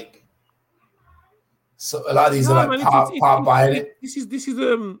these are like. Part buying it. This is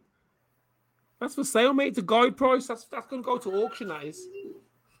that's for sale, mate. It's a guide price. That's going to go to auction. That is.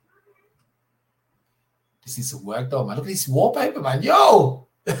 This needs some work, though, man. Look at this wallpaper, man. Yo.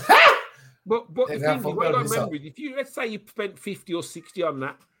 But the thing is, what I remember is, let's say you spent 50 or 60 on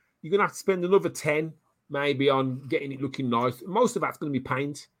that, you're gonna have to spend another 10 maybe on getting it looking nice. Most of that's going to be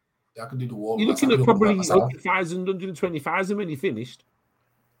paint. I can do the wall. You're looking at probably 100,000, 120,000 when you're finished.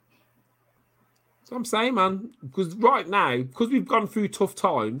 So I'm saying, man, because right now, because we've gone through tough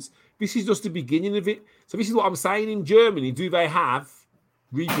times, this is just the beginning of it. So this is what I'm saying. In Germany, do they have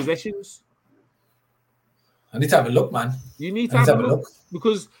repossessions? I need to have a look, man. You need to have a look.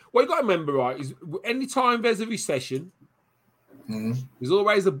 Because what you got to remember, right, is anytime there's a recession, there's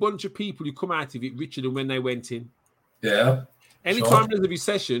always a bunch of people who come out of it richer than when they went in. Yeah. Anytime there's a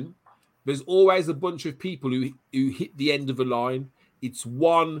recession, there's always a bunch of people who hit the end of the line. It's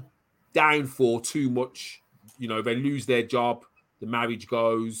one downfall too much. They lose their job, the marriage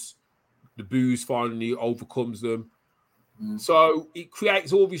goes, the booze finally overcomes them. So it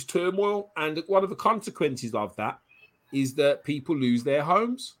creates all this turmoil. And one of the consequences of that is that people lose their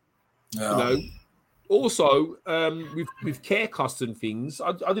homes. Yeah. Also, with care costs and things,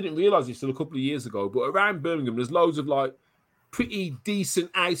 I didn't realise this until a couple of years ago, but around Birmingham, there's loads of like pretty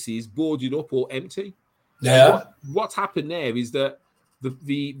decent houses boarded up or empty. Yeah. What's happened there is that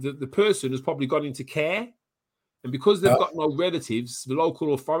the person has probably gone into care, and because they've got no relatives, the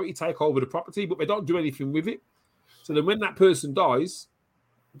local authority take over the property, but they don't do anything with it. So then when that person dies,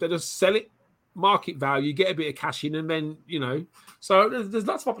 they just sell it, market value, get a bit of cash in, and then, so there's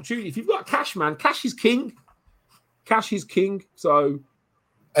lots of opportunity. If you've got cash, man, cash is king. Cash is king. So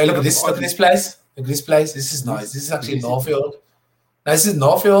hey, look at this place. Look at this place. This is nice. This is actually Northfield. Now, this is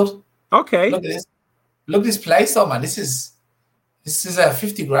Northfield. Okay. Look at this. Look at this place, though, man. This is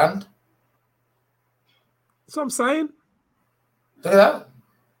 50 grand. That's what I'm saying. Look at that.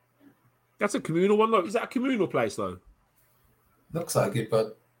 That's a communal one, though. Is that a communal place, though? Looks like it,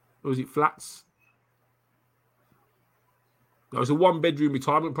 but... Or is it flats? No, it's a 1-bedroom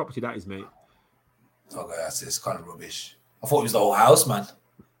retirement property, that is, mate. Okay, it's kind of rubbish. I thought it was the whole house, man.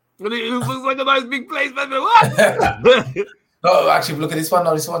 And it looks like a nice big place, man. What? No, actually, look at this one.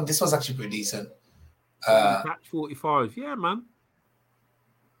 No, this one's actually pretty decent. Catch 45. Yeah, man.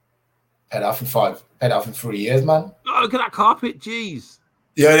 Paid off in 5. Paid off in 3 years, man. Oh, look at that carpet. Jeez.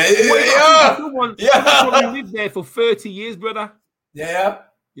 Yeah. Someone lived there for 30 years, brother. Yeah.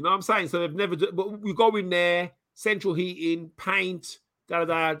 You know what I'm saying? So they've never, but we go in there, central heating, paint,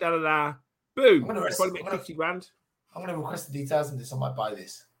 Boom. Probably make 50 grand. I'm gonna request the details on this. I might buy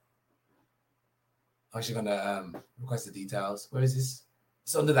this. I'm actually gonna request the details. Where is this?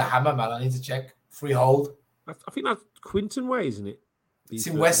 It's under the hammer, man. I need to check. Freehold. I think that's Quinton Way, isn't it? It's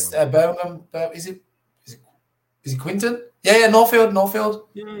in West Birmingham. Is it Quinton? Yeah, Northfield.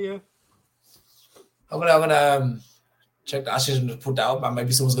 Yeah. I'm gonna check that. I shouldn't put that up, man.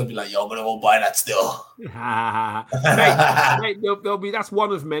 Maybe someone's gonna be like, "Yo, I'm gonna go buy that still." mate, there'll be. That's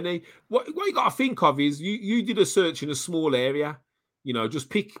one of many. What you got to think of is you did a search in a small area. You know, just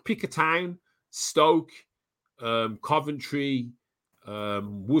pick a town: Stoke, Coventry,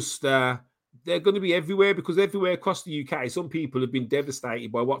 Worcester. They're going to be everywhere because everywhere across the UK, some people have been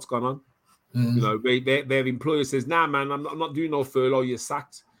devastated by what's gone on. You know, their employer says, "Nah, man, I'm not doing no furlough. You're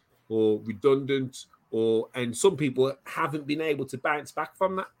sacked or redundant." And some people haven't been able to bounce back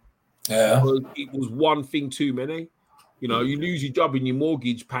from that. Yeah, because it was one thing too many. You know, you lose your job and your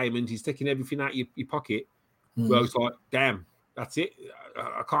mortgage payment. He's taking everything out your pocket. Well, it's like, damn, that's it.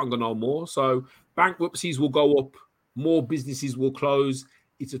 I can't go no more. So bankruptcies will go up. More businesses will close.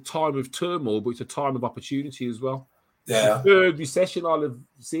 It's a time of turmoil, but it's a time of opportunity as well. Yeah. The third recession I'll have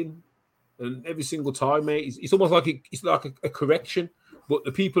seen, and every single time, mate, it's almost like it's like a correction. But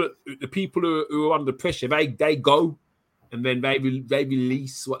the people who are under pressure, they go, and then they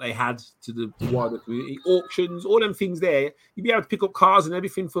release what they had to the wider community. Auctions, all them things there. You'd be able to pick up cars and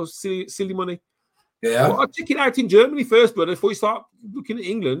everything for silly money. Yeah. Well, I'll check it out in Germany first, brother, before you start looking at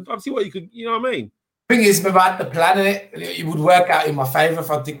England. I'll see what you could, you know what I mean? The thing is, about the planet, it would work out in my favor if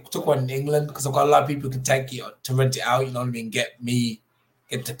I took one in England because I've got a lot of people who can take it to rent it out, you know what I mean? Get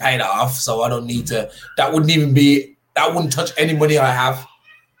to pay that off. So I don't need to, that wouldn't touch any money I have.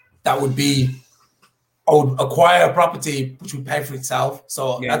 That would be, I would acquire a property which would pay for itself.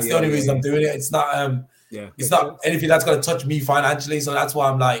 So that's the only reason I'm doing it. It's not it's not anything that's going to touch me financially. So that's why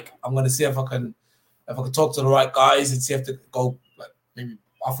I'm like, I'm going to see if I can talk to the right guys and see if they go like maybe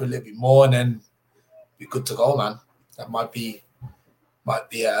offer a little bit more and then be good to go, man. That might be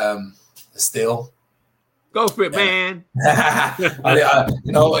a steal. Go for it, man.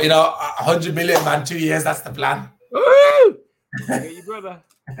 You know, 100 million, man, 2 years, that's the plan. Woo! Get your brother.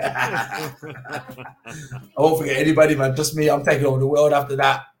 I won't forget anybody, man. Just me. I'm taking over the world after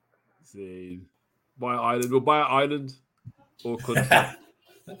that. See, buy an island. We'll buy an island or country.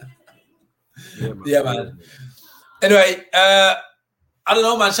 Yeah, man. Anyway, I don't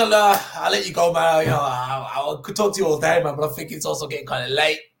know, man. I'll let you go, man. You know, I could talk to you all day, man, but I think it's also getting kind of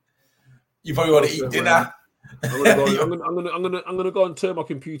late. You probably want to eat dinner. I'm gonna go and turn my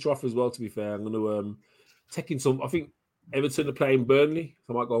computer off as well. To be fair, I'm gonna take in some. I think Everton are playing Burnley,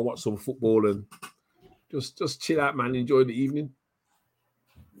 so I might go and watch some football and just chill out, man. Enjoy the evening.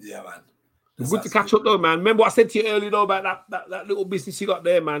 Yeah, man. Good to catch up, though, man. Remember what I said to you earlier, though, about that little business you got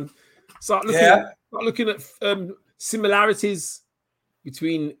there, man. Start looking at similarities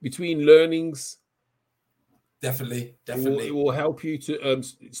between learnings. Definitely. It will help you to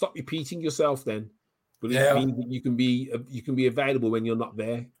stop repeating yourself. Then, but it means that you can be available when you're not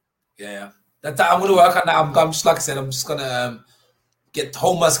there. Yeah. I'm going to work on that. I'm just, like I said, I'm just going to get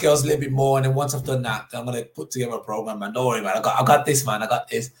hone my skills a little bit more. And then once I've done that, I'm going to put together a program, man. Don't worry, man. I got this, man. I got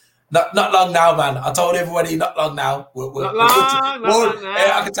this. Not long now, man. I told everybody not long now.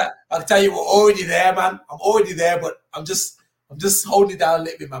 I can tell you we're already there, man. I'm already there, but I'm just holding it down a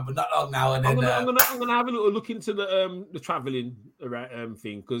little bit, man. But not long now. And then I'm gonna have a little look into the traveling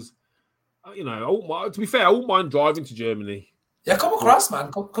thing because to be fair, I wouldn't mind driving to Germany. Yeah, come across,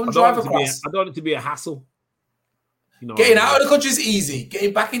 man. Come drive across. I don't want it to be a hassle. Getting out of the country is easy.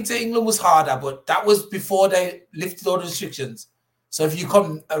 Getting back into England was harder, but that was before they lifted all the restrictions. So if you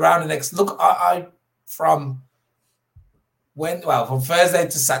come around the next look, from Thursday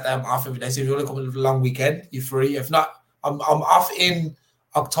to Saturday, I'm off every day. So if you want to come with a long weekend, you're free. If not, I'm off in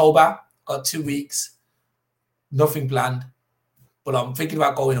October. Got 2 weeks, nothing planned, but I'm thinking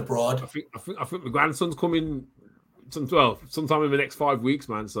about going abroad. I think my grandson's coming. Sometime in the next 5 weeks,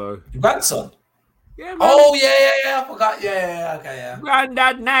 man. So your grandson. Yeah, man. Oh yeah. I forgot. Yeah. Okay, yeah.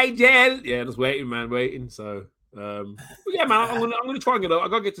 Granddad Nigel. Yeah, just waiting. So, yeah, man. I'm gonna try and get up. I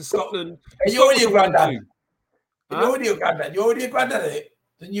gotta get to Scotland. Hey, you're already your granddad. You're already your granddad. You're already your granddad.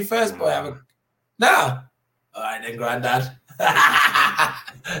 Then your first boy have a. Nah. All right, then, granddad.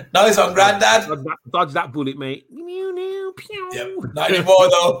 Nice one, Granddad. Dodge that bullet, mate. Yep. Not anymore,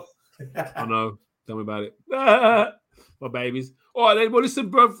 though. I know. Tell me about it. My babies. All right, then. Well,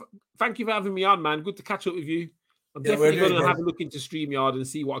 listen, bruv. Thank you for having me on, man. Good to catch up with you. I'm definitely going to have a look into StreamYard and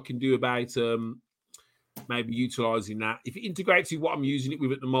see what I can do about maybe utilizing that. If it integrates with what I'm using it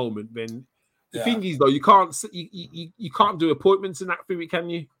with at the moment, then the thing is, though, you can't do appointments and that through it, can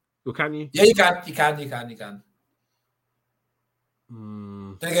you? Or can you? Yeah, you can.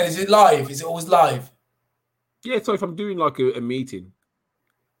 Then again, is it live? Is it always live? Yeah, so if I'm doing like a meeting,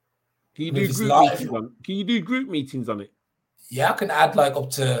 can you do group meetings on it? Yeah, I can add like up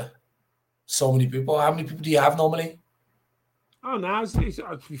to so many people. How many people do you have normally? Oh, no,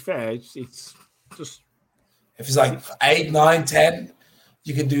 to be fair, it's just... If it's like 8, 9, 10,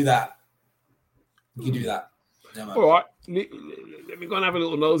 you can do that. You can do that. Yeah, all right. Let me go and have a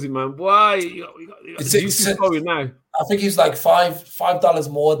little nosy, man. Why? You got going now. I think it's like $5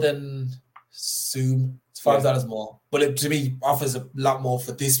 more than Zoom. It's $5 more. But it, to me, offers a lot more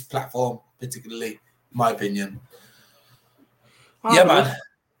for this platform, particularly, in my opinion. Man.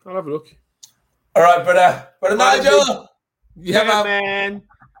 I'll have a look. All right, brother. Brother Nigel. Yeah, man.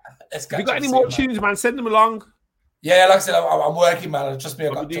 Let's go. Have you got any more tunes, man? Send them along. Yeah, like I said, I'm working, man. Trust me,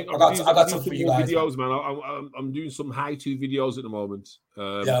 I got some for you guys. Videos, man. I'm doing some how-to videos at the moment.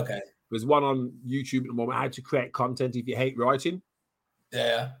 Okay. There's one on YouTube at the moment, how to create content if you hate writing.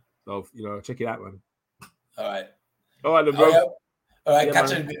 Yeah. So, check it out, man. All right. All right, then, bro. All right, catch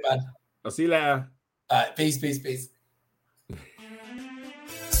you in a bit, man. I'll see you later. All right, peace.